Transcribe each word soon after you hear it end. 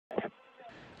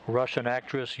Russian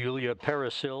actress Yulia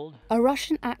Peresild. A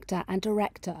Russian actor and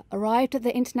director arrived at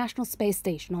the International Space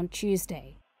Station on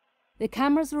Tuesday. The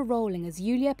cameras were rolling as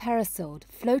Yulia Peresild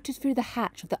floated through the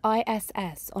hatch of the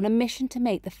ISS on a mission to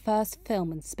make the first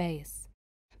film in space.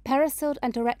 Peresild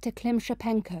and director Klim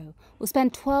Shipenko will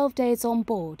spend 12 days on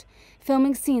board,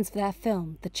 filming scenes for their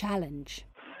film, The Challenge.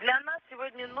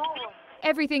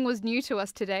 Everything was new to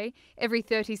us today. Every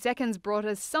 30 seconds brought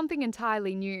us something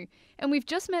entirely new. And we've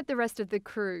just met the rest of the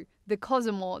crew, the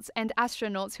cosmonauts and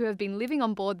astronauts who have been living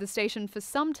on board the station for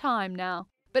some time now.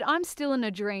 But I'm still in a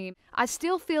dream. I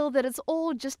still feel that it's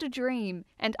all just a dream,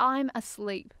 and I'm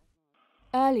asleep.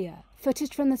 Earlier,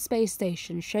 footage from the space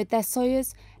station showed their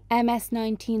Soyuz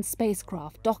MS-19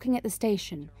 spacecraft docking at the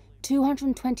station,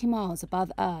 220 miles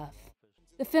above Earth.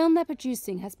 The film they're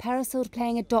producing has Peresild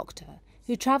playing a doctor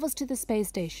who travels to the space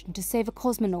station to save a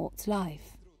cosmonaut's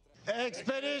life.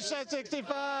 Expedition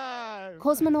 65!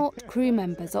 Cosmonaut crew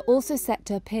members are also set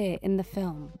to appear in the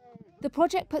film. The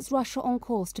project puts Russia on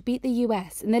course to beat the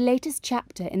US in the latest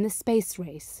chapter in the space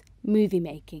race, movie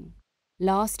making.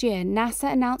 Last year,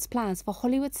 NASA announced plans for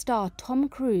Hollywood star Tom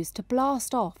Cruise to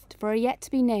blast off for a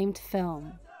yet-to-be-named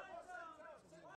film.